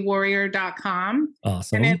adversitywarrior.com.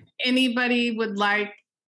 Awesome. And if anybody would like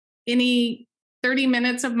any 30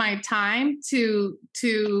 minutes of my time to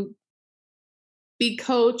be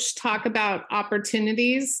coached, talk about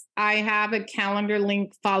opportunities, I have a calendar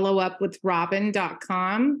link, follow up with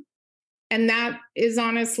robin.com. And that is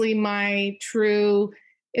honestly my true,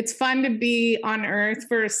 it's fun to be on earth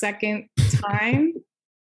for a second time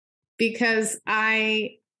because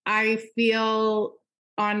I feel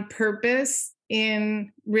on purpose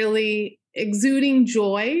in really exuding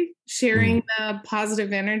joy, sharing the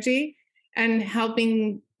positive energy, and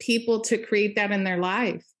helping people to create that in their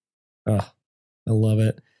life. Oh, I love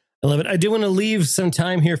it. I love it. I do want to leave some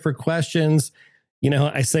time here for questions. You know,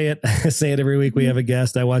 I say it every week. We have a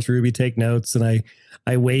guest. I watch Ruby take notes, and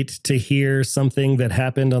I wait to hear something that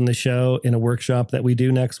happened on the show in a workshop that we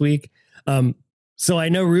do next week. So I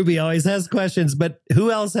know Ruby always has questions, but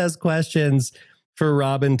who else has questions for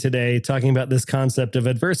Robin today, talking about this concept of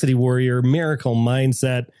adversity warrior, miracle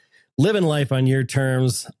mindset, living life on your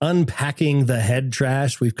terms, unpacking the head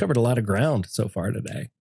trash? We've covered a lot of ground so far today.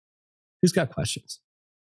 Who's got questions?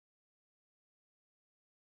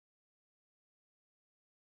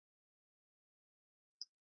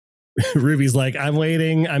 Ruby's like, I'm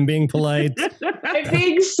waiting. I'm being polite. I'm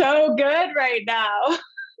being so good right now.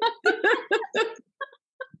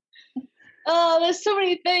 Oh, there's so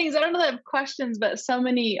many things. I don't know that I have questions, but so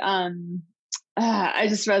many. I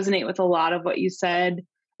just resonate with a lot of what you said.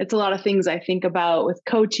 It's a lot of things I think about with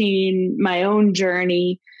coaching, my own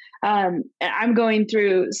journey. I'm going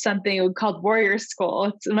through something called Warrior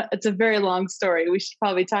School. It's a very long story. We should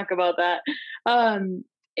probably talk about that.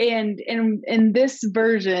 And in this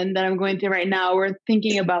version that I'm going through right now, we're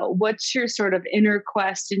thinking about what's your sort of inner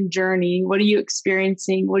quest and journey. What are you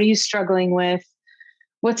experiencing? What are you struggling with?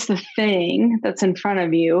 What's the thing that's in front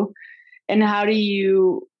of you? And how do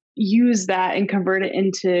you use that and convert it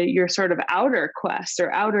into your sort of outer quest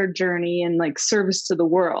or outer journey and like service to the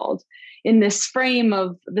world in this frame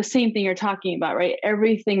of the same thing you're talking about, right?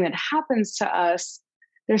 Everything that happens to us,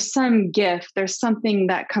 there's some gift, there's something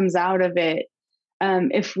that comes out of it.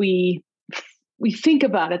 If we think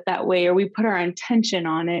about it that way, or we put our intention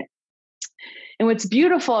on it. And what's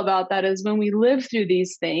beautiful about that is when we live through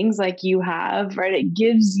these things like you have, right? It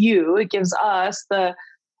gives us the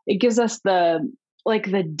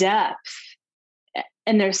depth.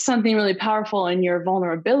 And there's something really powerful in your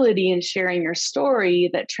vulnerability and sharing your story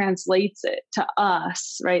that translates it to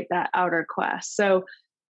us, right? That outer quest. So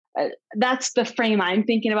that's the frame I'm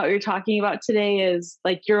thinking about. What you're talking about today is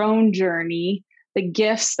like your own journey, the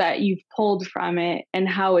gifts that you've pulled from it, and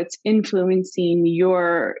how it's influencing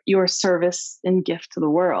your service and gift to the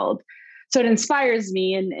world. So it inspires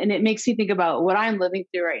me, and it makes me think about what I'm living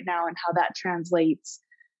through right now and how that translates.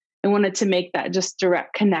 I wanted to make that just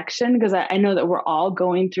direct connection because I know that we're all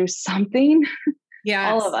going through something.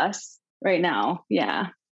 Yeah, all of us right now. Yeah.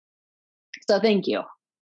 So thank you.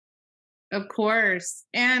 Of course.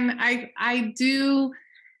 And I do.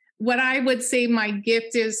 What I would say my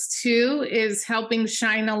gift is too is helping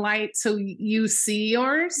shine a light so you see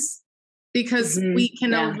yours, because we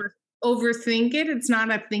can overthink it. It's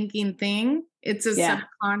not a thinking thing. It's a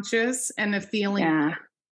subconscious and a feeling.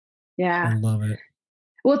 Yeah. I love it.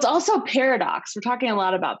 Well, it's also paradox. We're talking a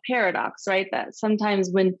lot about paradox, right? That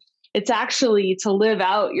sometimes when it's actually to live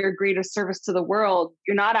out your greater service to the world,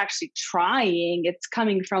 you're not actually trying. It's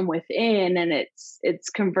coming from within, and it's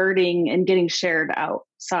converting and getting shared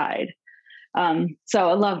outside. So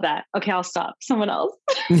I love that. Okay, I'll stop. Someone else.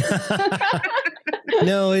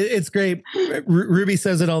 No, it's great. Ruby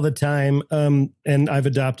says it all the time, and I've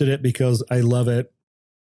adopted it because I love it.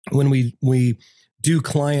 When we do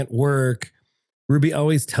client work, Ruby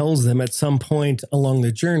always tells them at some point along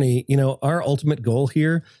the journey, you know, our ultimate goal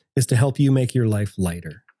here is to help you make your life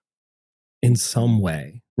lighter in some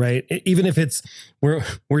way. right? Even if it's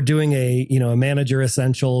we're doing a manager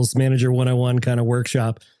essentials, manager 101 kind of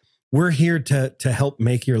workshop, we're here to help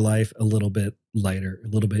make your life a little bit lighter, a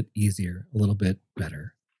little bit easier, a little bit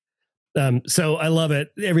better. So I love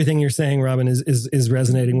it. Everything you're saying, Robin, is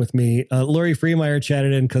resonating with me. Lori Freemeyer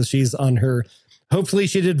chatted in because she's on her. Hopefully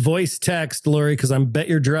she did voice text, Lori, because I bet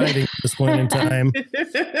you're driving at this point in time.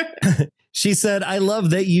 She said, I love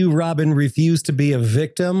that you, Robin, refuse to be a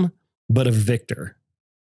victim, but a victor.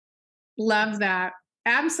 Love that.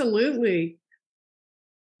 Absolutely.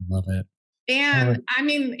 Love it. And I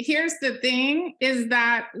mean, here's the thing is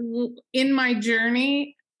that in my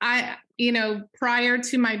journey, prior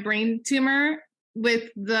to my brain tumor, with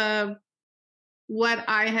what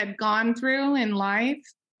I had gone through in life,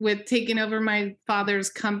 with taking over my father's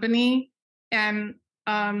company and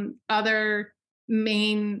other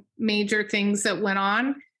major things that went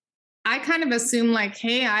on, I kind of assumed like,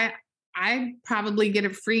 hey, I probably get a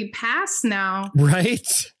free pass now.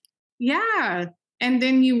 Right? Yeah. And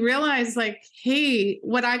then you realize like, hey,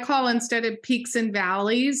 what I call instead of peaks and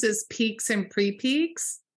valleys is peaks and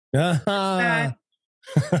pre-peaks. That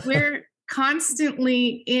we're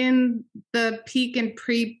constantly in the peak and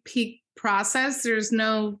pre-peak process. There's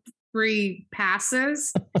no free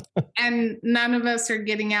passes and none of us are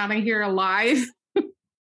getting out of here alive.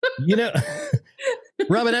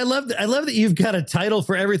 Robin, I love that you've got a title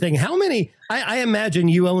for everything. How many? I imagine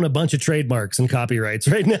you own a bunch of trademarks and copyrights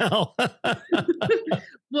right now.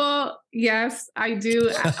 Well, yes, I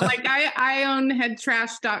do. Like I own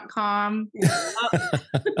headtrash.com.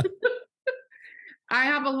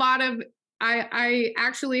 I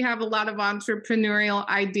actually have a lot of entrepreneurial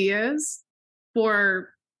ideas for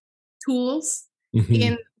tools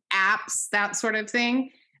in apps, that sort of thing.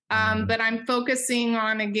 But I'm focusing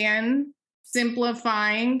on, again,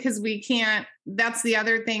 simplifying, because we can't, that's the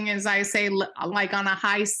other thing is I say, like on a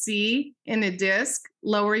high C in a disc,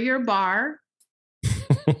 lower your bar,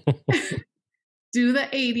 do the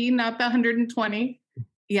 80, not the 120.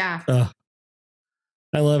 Yeah.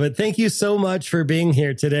 I love it. Thank you so much for being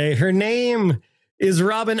here today. Her name is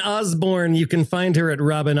Robin Osborn. You can find her at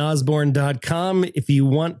robinosborn.com. If you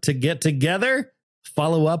want to get together,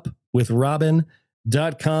 follow up with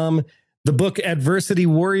robin.com. The book Adversity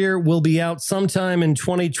Warrior will be out sometime in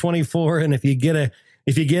 2024. And if you get a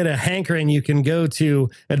hankering, you can go to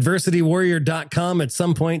adversitywarrior.com at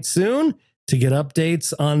some point soon to get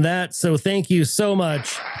updates on that. So thank you so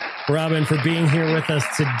much, Robin, for being here with us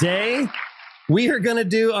today. We are going to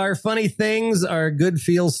do our funny things, our good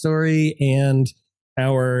feel story, and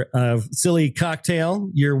our silly cocktail.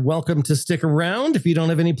 You're welcome to stick around if you don't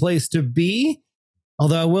have any place to be.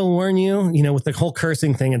 Although I will warn you, with the whole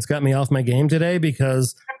cursing thing, it's got me off my game today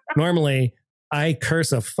because normally I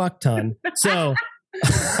curse a fuck ton. So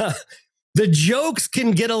the jokes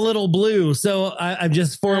can get a little blue. So I'm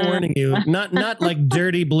just forewarning you, not like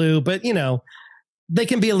dirty blue, but they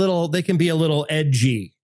can be a little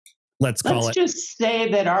edgy. Let's just say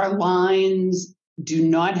that our lines do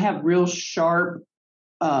not have real sharp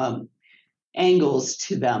angles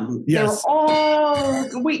to them. Yes. They're all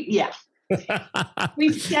we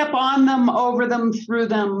step on them, over them, through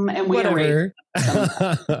them, and we whatever.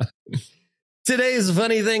 Today's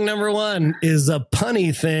funny thing number one is a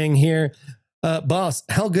punny thing here. Boss,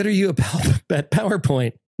 how good are you at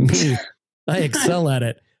PowerPoint? Me. I excel at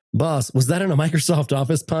it. Boss, was that in a Microsoft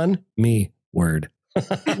Office pun? Me. Word.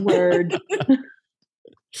 Word.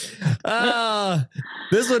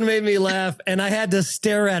 This one made me laugh, and I had to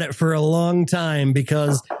stare at it for a long time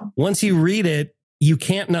because once you read it, you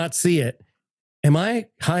can't not see it. Am I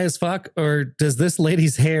high as fuck, or does this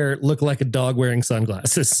lady's hair look like a dog wearing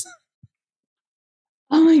sunglasses?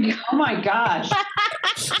 Oh my gosh.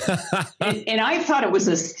 and I thought it was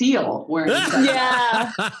a seal wearing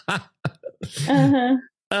sunglasses. Yeah.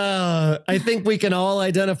 I think we can all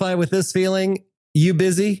identify with this feeling. You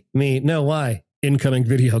busy? Me. No, why? Incoming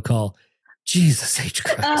video call. Jesus H.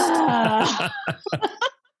 Christ.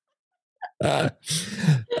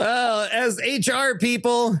 As HR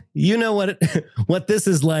people, you know what this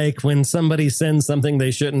is like when somebody sends something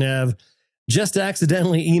they shouldn't have. Just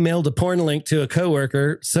accidentally emailed a porn link to a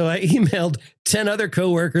coworker, so I emailed 10 other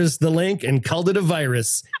coworkers the link and called it a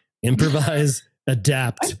virus. Improvise,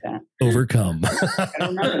 adapt, overcome. I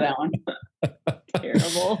don't remember that one.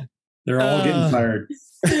 Terrible. They're all getting fired.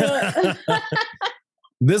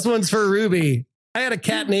 This one's for Ruby. I had a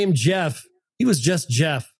cat named Jeff. He was just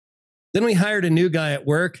Jeff. Then we hired a new guy at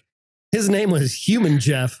work. His name was Human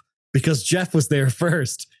Jeff because Jeff was there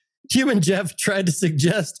first. Human Jeff tried to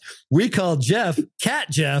suggest we call Jeff Cat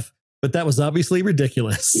Jeff, but that was obviously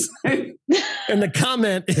ridiculous. And the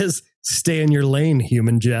comment is, stay in your lane,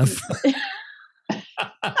 human Jeff.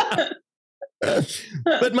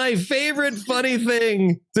 But my favorite funny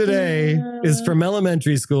thing today is from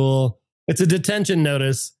elementary school. It's a detention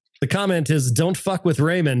notice. The comment is, don't fuck with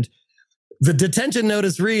Raymond. The detention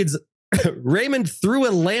notice reads, Raymond threw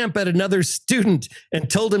a lamp at another student and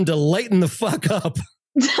told him to lighten the fuck up.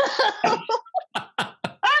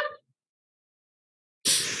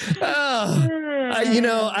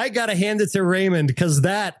 I got to hand it to Raymond, because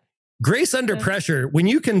that grace under pressure, when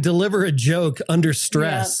you can deliver a joke under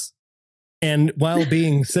stress and while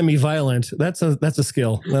being semi-violent, that's a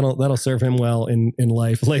skill that'll serve him well in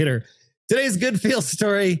life later. Today's Good Feel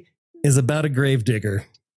story is about a gravedigger.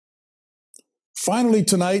 Finally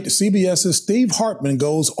tonight, CBS's Steve Hartman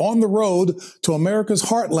goes on the road to America's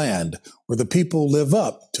heartland, where the people live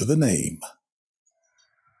up to the name.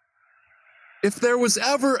 If there was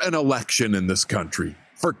ever an election in this country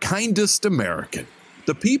for kindest American,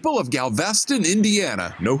 the people of Galveston,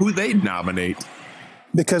 Indiana, know who they'd nominate.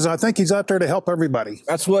 Because I think he's out there to help everybody.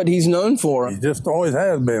 That's what he's known for. He just always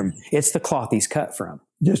has been. It's the cloth he's cut from.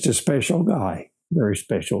 Just a special guy. Very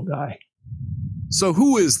special guy. So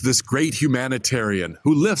who is this great humanitarian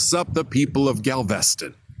who lifts up the people of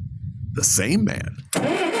Galveston? The same man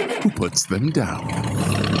who puts them down.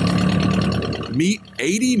 Meet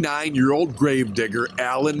 89-year-old gravedigger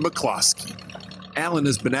Alan McCloskey. Alan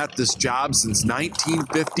has been at this job since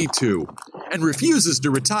 1952 and refuses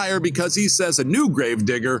to retire because he says a new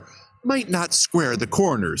gravedigger might not square the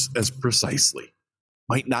corners as precisely,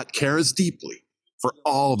 might not care as deeply for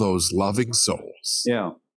all those loving souls.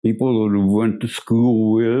 Yeah. People that I went to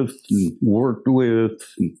school with and worked with.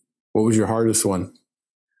 What was your hardest one?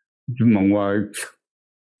 My wife.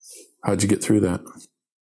 How'd you get through that?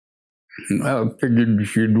 I figured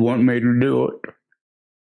she'd want me to do it.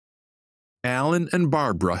 Alan and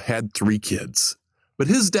Barbara had 3 kids, but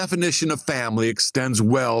his definition of family extends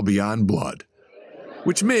well beyond blood,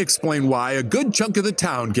 which may explain why a good chunk of the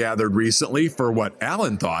town gathered recently for what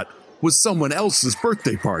Alan thought was someone else's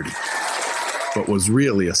birthday party, but was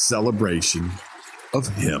really a celebration of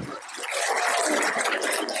him.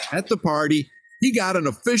 At the party, he got an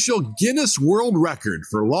official Guinness World Record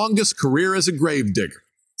for longest career as a gravedigger,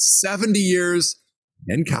 70 years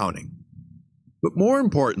and counting. But more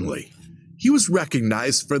importantly, he was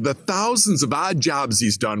recognized for the thousands of odd jobs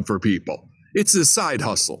he's done for people. It's his side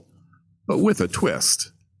hustle, but with a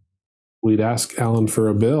twist. We'd ask Alan for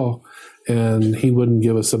a bill, and he wouldn't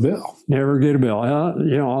give us a bill. Never get a bill.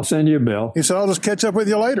 I'll send you a bill. He said, I'll just catch up with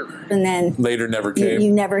you later. And then later never came.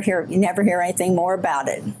 You never hear anything more about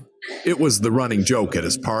it. It was the running joke at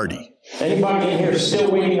his party. Anybody in here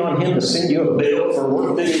still waiting on him to send you a bill for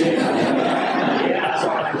work that he did?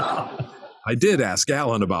 I did ask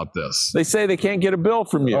Alan about this. They say they can't get a bill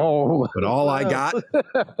from you. But all I got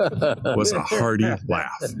was a hearty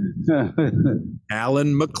laugh.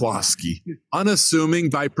 Alan McCloskey, unassuming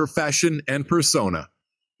by profession and persona,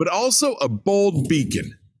 but also a bold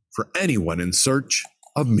beacon for anyone in search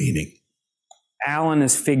of meaning. Alan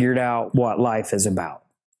has figured out what life is about.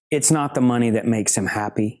 It's not the money that makes him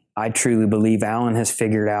happy. I truly believe Alan has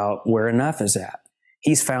figured out where enough is at.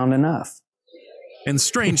 He's found enough. And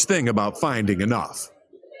strange thing about finding enough,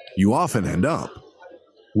 you often end up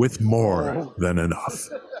with more than enough.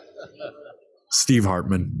 Steve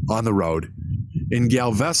Hartman on the road in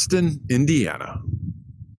Galveston, Indiana.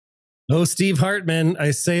 Oh, Steve Hartman,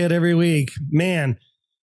 I say it every week. Man,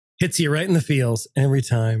 hits you right in the feels every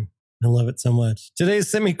time. I love it so much.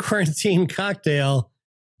 Today's semi-quarantine cocktail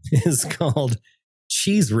is called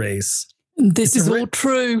Cheese Race. This is all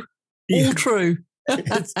true. All true.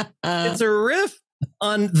 It's a riff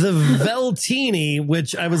on the Veltini,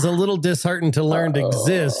 which I was a little disheartened to learn to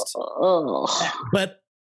exist. But,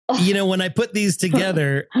 when I put these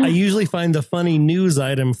together, I usually find the funny news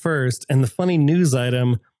item first, and the funny news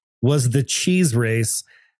item was the cheese race.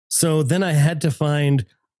 So then I had to find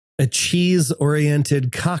a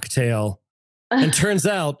cheese-oriented cocktail. And turns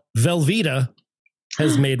out Velveeta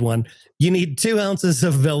has made one. You need 2 ounces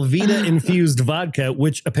of Velveeta-infused vodka,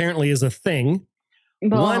 which apparently is a thing.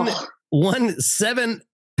 One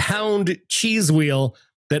 7-pound cheese wheel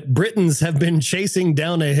that Britons have been chasing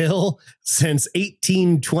down a hill since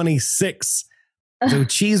 1826. So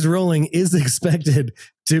cheese rolling is expected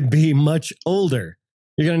to be much older.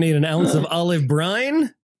 You're going to need an ounce of olive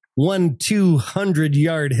brine, 1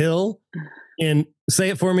 200-yard hill. And say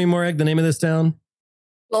it for me, Morag, the name of this town?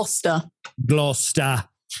 Gloucester.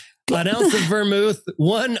 An ounce of vermouth,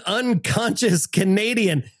 1 unconscious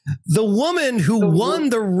Canadian. The woman who won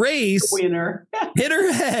the race winner hit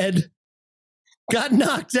her head, got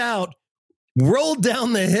knocked out, rolled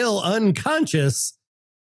down the hill unconscious,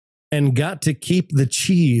 and got to keep the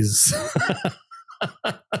cheese.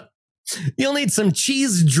 You'll need some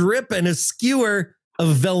cheese drip and a skewer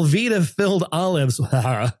of Velveeta-filled olives.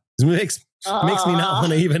 Makes me not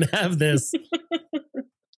want to even have this.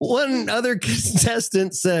 One other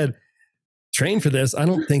contestant said, train for this. I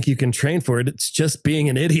don't think you can train for it. It's just being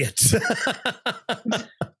an idiot.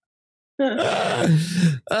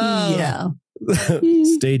 Yeah.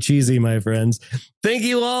 Stay cheesy, my friends. Thank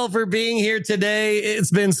you all for being here today.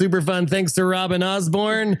 It's been super fun. Thanks to Robin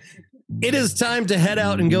Osborn. It is time to head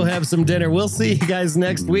out and go have some dinner. We'll see you guys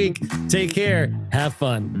next week. Take care. Have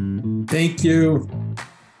fun. Thank you.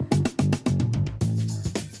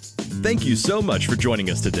 Thank you so much for joining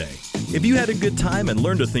us today. If you had a good time and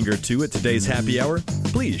learned a thing or two at today's happy hour,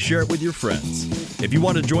 please share it with your friends. If you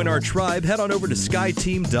want to join our tribe, head on over to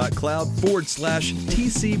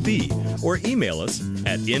skyeteam.cloud/TCB or email us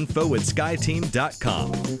at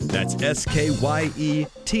info@skyeteam.com. That's SKYE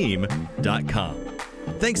team.com.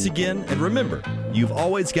 Thanks again, and remember, you've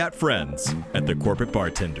always got friends at the Corporate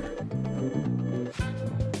Bartender.